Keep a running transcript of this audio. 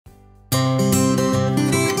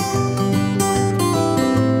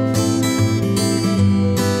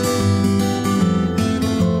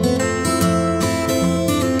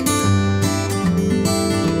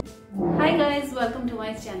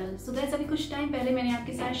Time पहले मैंने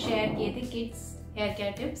आपके साथ शेयर किए थे किड्स हेयर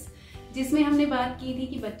केयर टिप्स, जिसमें हमने बात की थी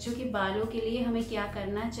कि बच्चों के बालों के लिए हमें क्या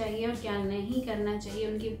करना चाहिए और क्या नहीं करना चाहिए,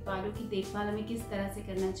 उनके बालों की देखभाल हमें किस तरह से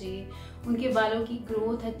करना चाहिए, उनके बालों की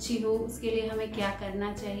ग्रोथ अच्छी हो उसके लिए हमें क्या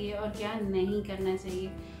करना चाहिए और क्या नहीं करना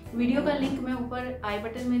चाहिए। वीडियो का लिंक मैं ऊपर आई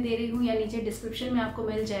बटन में दे रही हूँ या नीचे डिस्क्रिप्शन में आपको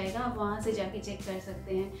मिल जाएगा, आप वहाँ से जाके चेक कर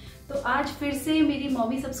सकते हैं। तो आज फिर से मेरी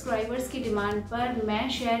मॉमी सब्सक्राइबर्स की डिमांड पर मैं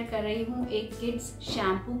शेयर कर रही हूँ एक किड्स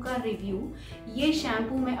शैम्पू का रिव्यू। ये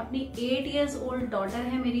शैम्पू मैं अपनी 8 इयर्स ओल्ड डॉटर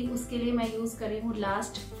है मेरी, उसके लिए मैं यूज़ कर रही हूँ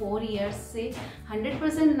लास्ट 4 इयर्स से।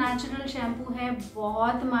 100% नेचुरल शैम्पू है,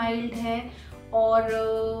 बहुत माइल्ड है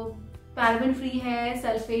और पैराबेन फ्री है,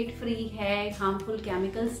 सल्फेट फ्री है, हार्मफुल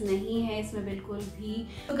केमिकल्स नहीं है इसमें बिल्कुल भी।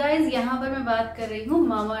 तो गाइज यहाँ पर मैं बात कर रही हूँ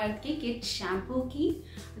मामाअर्थ के किड्स शैम्पू की,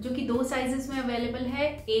 जो कि 2 साइजेस में अवेलेबल है,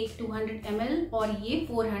 एक 200 ml और ये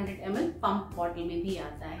 400 ml पंप बॉटल में भी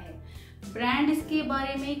आता है। ब्रांड इसके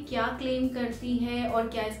बारे में क्या क्लेम करती है और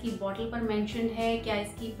क्या इसकी बॉटल पर मेंशन है, क्या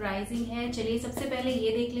इसकी प्राइसिंग है, चलिए सबसे पहले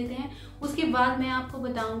ये देख लेते हैं। उसके बाद मैं आपको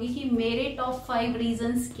बताऊंगी कि मेरे टॉप 5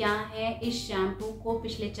 रीजंस क्या है इस शैम्पू को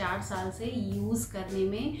पिछले 4 साल से यूज़ करने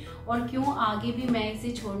में और क्यों आगे भी मैं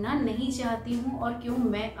इसे छोड़ना नहीं चाहती हूँ और क्यों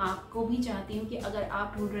मैं आपको भी चाहती हूँ कि अगर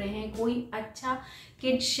आप ढूंढ रहे हैं कोई अच्छा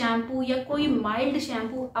किड्स शैम्पू या कोई माइल्ड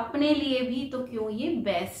शैम्पू अपने लिए भी, तो क्यों ये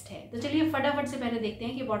बेस्ट है। तो चलिए फटाफट से पहले देखते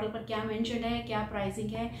हैं कि बॉटल पर क्या मेंशन है, क्या प्राइसिंग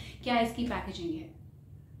है, क्या इसकी पैकेजिंग है।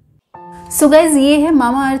 सो गाइज ये है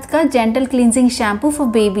मामाअर्थ का gentle cleansing shampoo for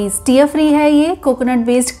babies. Tier free है, ये कोकोनट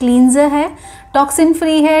बेस्ड क्लींजर है, टॉक्सिन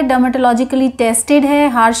फ्री है, डर्मेटोलॉजिकली टेस्टेड है,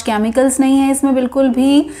 हार्श केमिकल्स नहीं है इसमें बिल्कुल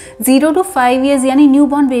भी। 0 to 5 ईयर्स यानी न्यू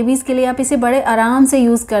बॉर्न बेबीज़ के लिए आप इसे बड़े आराम से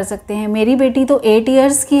यूज़ कर सकते हैं। मेरी बेटी तो 8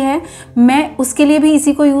 इयर्स की है, मैं उसके लिए भी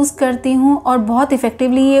इसी को यूज़ करती हूँ और बहुत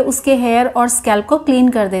इफेक्टिवली ये उसके हेयर और स्कैल्प को क्लीन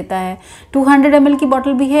कर देता है। 200 ml की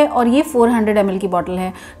बॉटल भी है और ये 400 ml की बॉटल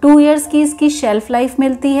है। 2 इयर्स की इसकी शेल्फ लाइफ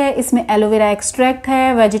मिलती है। इसमें एलोवेरा एक्सट्रैक्ट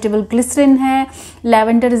है, वेजिटेबल ग्लिसरिन है,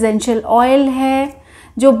 लैवेंडर एसेंशियल ऑयल है,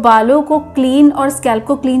 जो बालों को क्लीन और स्कैल्प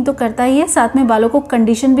को क्लीन तो करता ही है, साथ में बालों को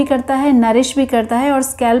कंडीशन भी करता है, नरिश भी करता है और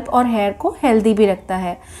स्कैल्प और हेयर को हेल्दी भी रखता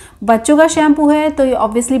है। बच्चों का शैम्पू है तो ये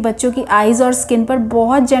ऑब्वियसली बच्चों की आईज और स्किन पर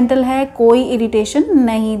बहुत जेंटल है, कोई इरिटेशन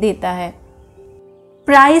नहीं देता है।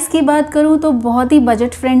 प्राइस की बात करूं तो बहुत ही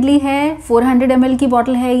बजट फ्रेंडली है। 400 ml की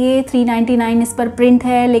बॉटल है ये, 399 इस पर प्रिंट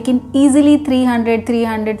है, लेकिन इजीली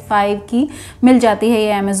 300-305 की मिल जाती है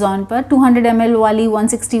ये अमेज़ॉन पर। 200 ml वाली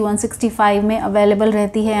 160-165 में अवेलेबल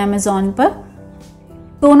रहती है अमेज़ॉन पर।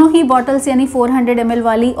 दोनों ही बॉटल्स यानी 400 ml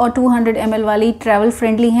वाली और 200 ml वाली ट्रैवल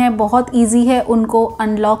फ्रेंडली हैं, बहुत ईजी है उनको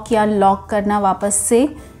अनलॉक या लॉक करना वापस से।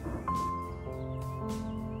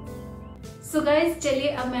 सो गाइज चलिए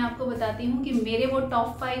अब मैं आपको बताती हूँ कि मेरे वो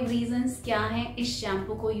टॉप 5 रीजंस क्या हैं इस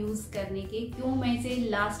शैम्पू को यूज़ करने के, क्यों मैं इसे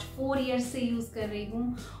लास्ट 4 इयर्स से यूज़ कर रही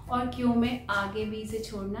हूँ और क्यों मैं आगे भी इसे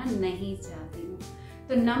छोड़ना नहीं चाहती हूँ।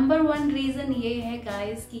 तो नंबर 1 रीज़न ये है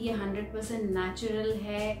गाइज कि ये 100% नेचुरल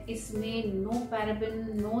है, इसमें नो पैराबेन,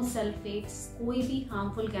 नो सल्फेट्स, कोई भी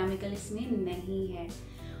हार्मफुल केमिकल इसमें नहीं है।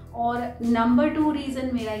 और नंबर 2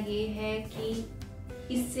 रीज़न मेरा ये है कि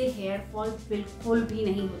इससे हेयर फॉल बिल्कुल भी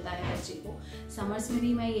नहीं होता है बच्चे को। समर्स में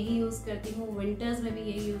भी मैं यही यूज़ करती हूँ, विंटर्स में भी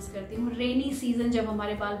यही यूज़ करती हूँ। रेनी सीजन जब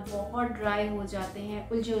हमारे बाल बहुत ड्राई हो जाते हैं,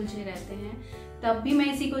 उलझे उलझे रहते हैं, तब भी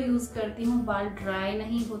मैं इसी को यूज़ करती हूँ। बाल ड्राई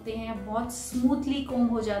नहीं होते हैं, बहुत स्मूथली कोम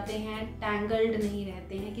हो जाते हैं, टैंगल्ड नहीं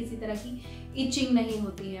रहते हैं, किसी तरह की इचिंग नहीं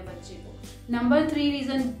होती है बच्चे को। नंबर 3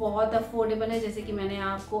 रीज़न बहुत अफोर्डेबल है, जैसे कि मैंने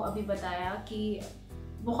आपको अभी बताया कि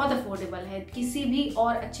बहुत अफोर्डेबल है, किसी भी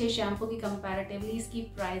और अच्छे शैम्पू की कंपैरेटिवली इसकी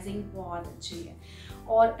प्राइसिंग बहुत अच्छी है।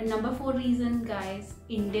 और number 4 reason guys,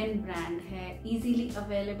 Indian brand है, इजीली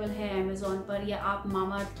अवेलेबल है अमेज़ॉन पर या आप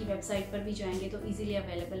मामाअर्थ की वेबसाइट पर भी जाएंगे तो इजीली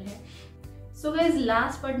अवेलेबल है। So guys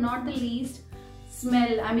last but not the least,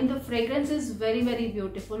 smell, I mean the fragrance is very very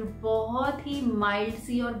beautiful. बहुत ही माइल्ड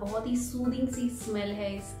सी और बहुत ही सूदिंग सी स्मेल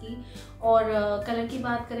है इसकी। और कलर की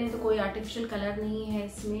बात करें तो कोई आर्टिफिशियल कलर नहीं है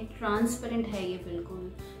इसमें, ट्रांसपेरेंट है ये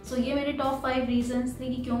बिल्कुल। सो ये मेरे टॉप 5 रीजंस थे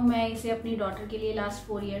कि क्यों मैं इसे अपनी डॉटर के लिए लास्ट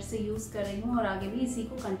 4 ईयर्स से यूज़ कर रही हूँ और आगे भी इसी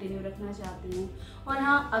को कंटिन्यू रखना चाहती हूँ। और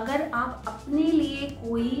हाँ, अगर आप अपने लिए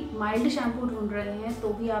कोई माइल्ड शैम्पू ढूंढ रहे हैं तो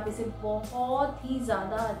भी आप इसे बहुत ही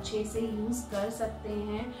ज़्यादा अच्छे से यूज़ कर सकते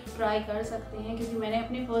हैं, ट्राई कर सकते हैं, क्योंकि मैंने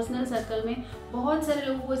अपने पर्सनल सर्कल में बहुत सारे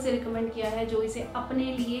लोगों को इसे रिकमेंड किया है जो इसे अपने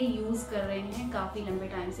लिए यूज़ कर रहे हैं काफ़ी लंबे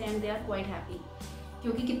टाइम से, and they are quite happy.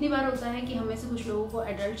 क्योंकि कितनी बार होता है कि हमें से कुछ लोगों को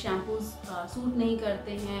एडल्ट शैम्पूज सूट नहीं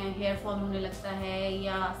करते हैं, हेयर फॉल होने लगता है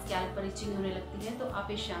या स्कैल्प पर इचिंग होने लगती है, तो आप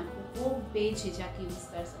इस शैम्पू को बेझिझक यूज़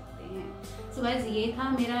कर सकते हैं। हैं। सो गाइस ये था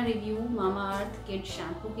मेरा रिव्यू मामाअर्थ किड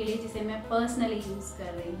शैम्पू के लिए, जिसे मैं पर्सनली यूज़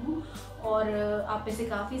कर रही हूँ। और आप में से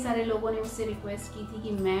काफ़ी सारे लोगों ने मुझसे रिक्वेस्ट की थी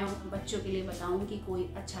कि मैं बच्चों के लिए बताऊँ कि कोई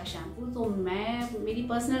अच्छा शैम्पू, तो मेरी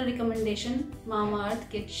personal recommendation Mamaearth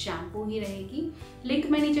kid shampoo ही रहेगी। लिंक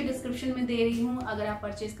मैं नीचे डिस्क्रिप्शन में दे रही हूँ, अगर आप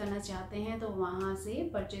परचेज़ करना चाहते हैं तो वहाँ से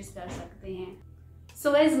परचेज़ कर सकते हैं।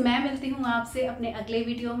 सो गाइस मैं मिलती हूँ आपसे अपने अगले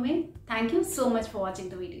वीडियो में। Thank you so much for watching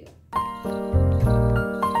the video.